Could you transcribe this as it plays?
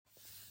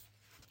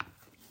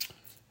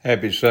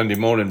Happy Sunday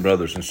morning,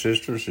 brothers and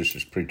sisters. This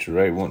is Preacher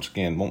Ray once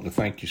again. Want to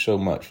thank you so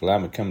much for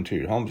allowing me to come to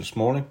your home this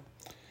morning,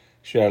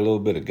 share a little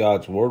bit of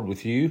God's Word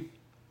with you.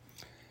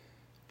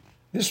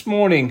 This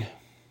morning,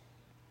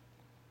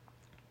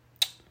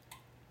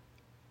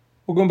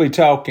 we're going to be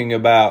talking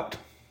about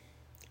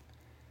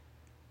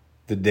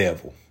the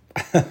devil.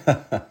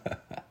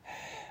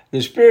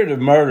 The spirit of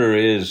murder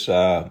is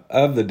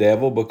of the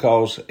devil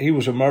because he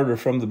was a murderer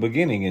from the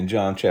beginning in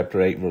John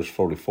chapter 8, verse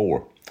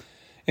 44.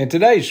 In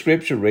today's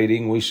scripture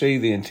reading, we see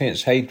the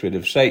intense hatred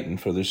of Satan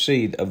for the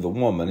seed of the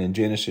woman in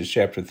Genesis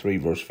chapter 3,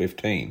 verse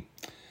 15.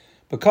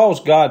 Because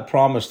God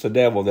promised the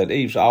devil that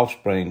Eve's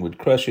offspring would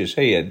crush his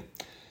head,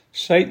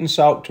 Satan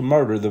sought to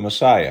murder the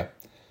Messiah.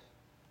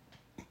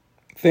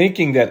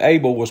 Thinking that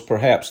Abel was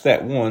perhaps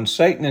that one,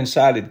 Satan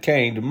incited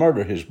Cain to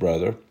murder his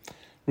brother,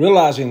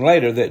 realizing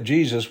later that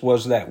Jesus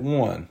was that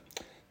one.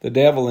 The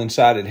devil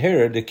incited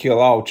Herod to kill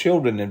all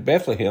children in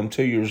Bethlehem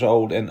 2 years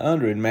old and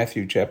under in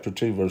Matthew chapter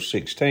 2, verse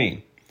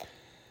 16.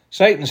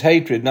 Satan's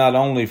hatred not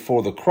only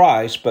for the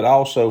Christ, but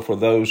also for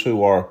those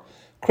who are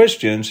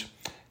Christians,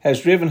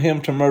 has driven him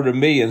to murder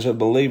millions of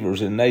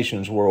believers in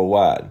nations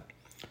worldwide.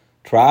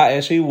 Try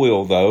as he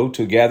will, though,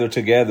 to gather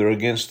together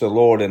against the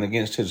Lord and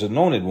against his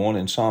anointed one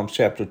in Psalms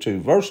chapter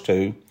 2, verse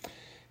 2,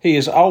 he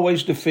is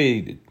always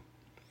defeated.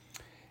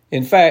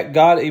 In fact,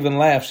 God even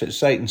laughs at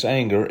Satan's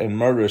anger and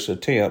murderous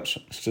attempts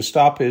to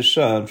stop his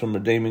son from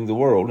redeeming the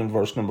world in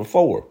verse number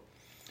 4.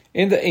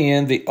 In the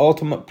end, the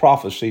ultimate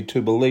prophecy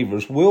to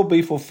believers will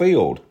be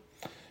fulfilled.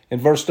 In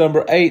verse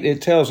number 8,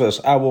 it tells us,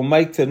 I will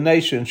make the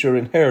nations your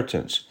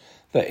inheritance,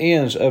 the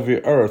ends of your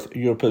earth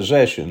your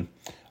possession.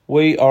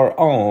 We are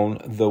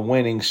on the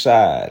winning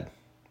side.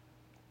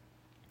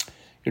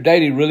 Your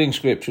daily reading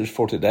scriptures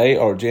for today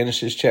are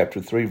Genesis chapter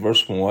 3,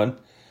 verse 1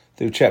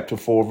 through chapter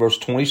 4, verse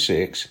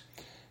 26,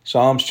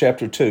 Psalms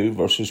chapter 2,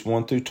 verses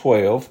 1 through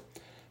 12,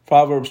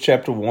 Proverbs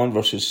chapter 1,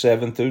 verses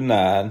 7 through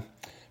 9,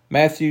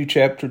 Matthew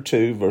chapter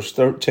 2, verse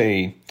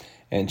 13,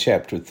 and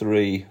chapter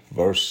 3,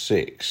 verse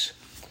 6.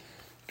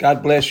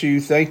 God bless you.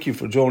 Thank you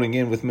for joining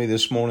in with me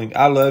this morning.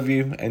 I love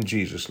you, and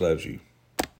Jesus loves you.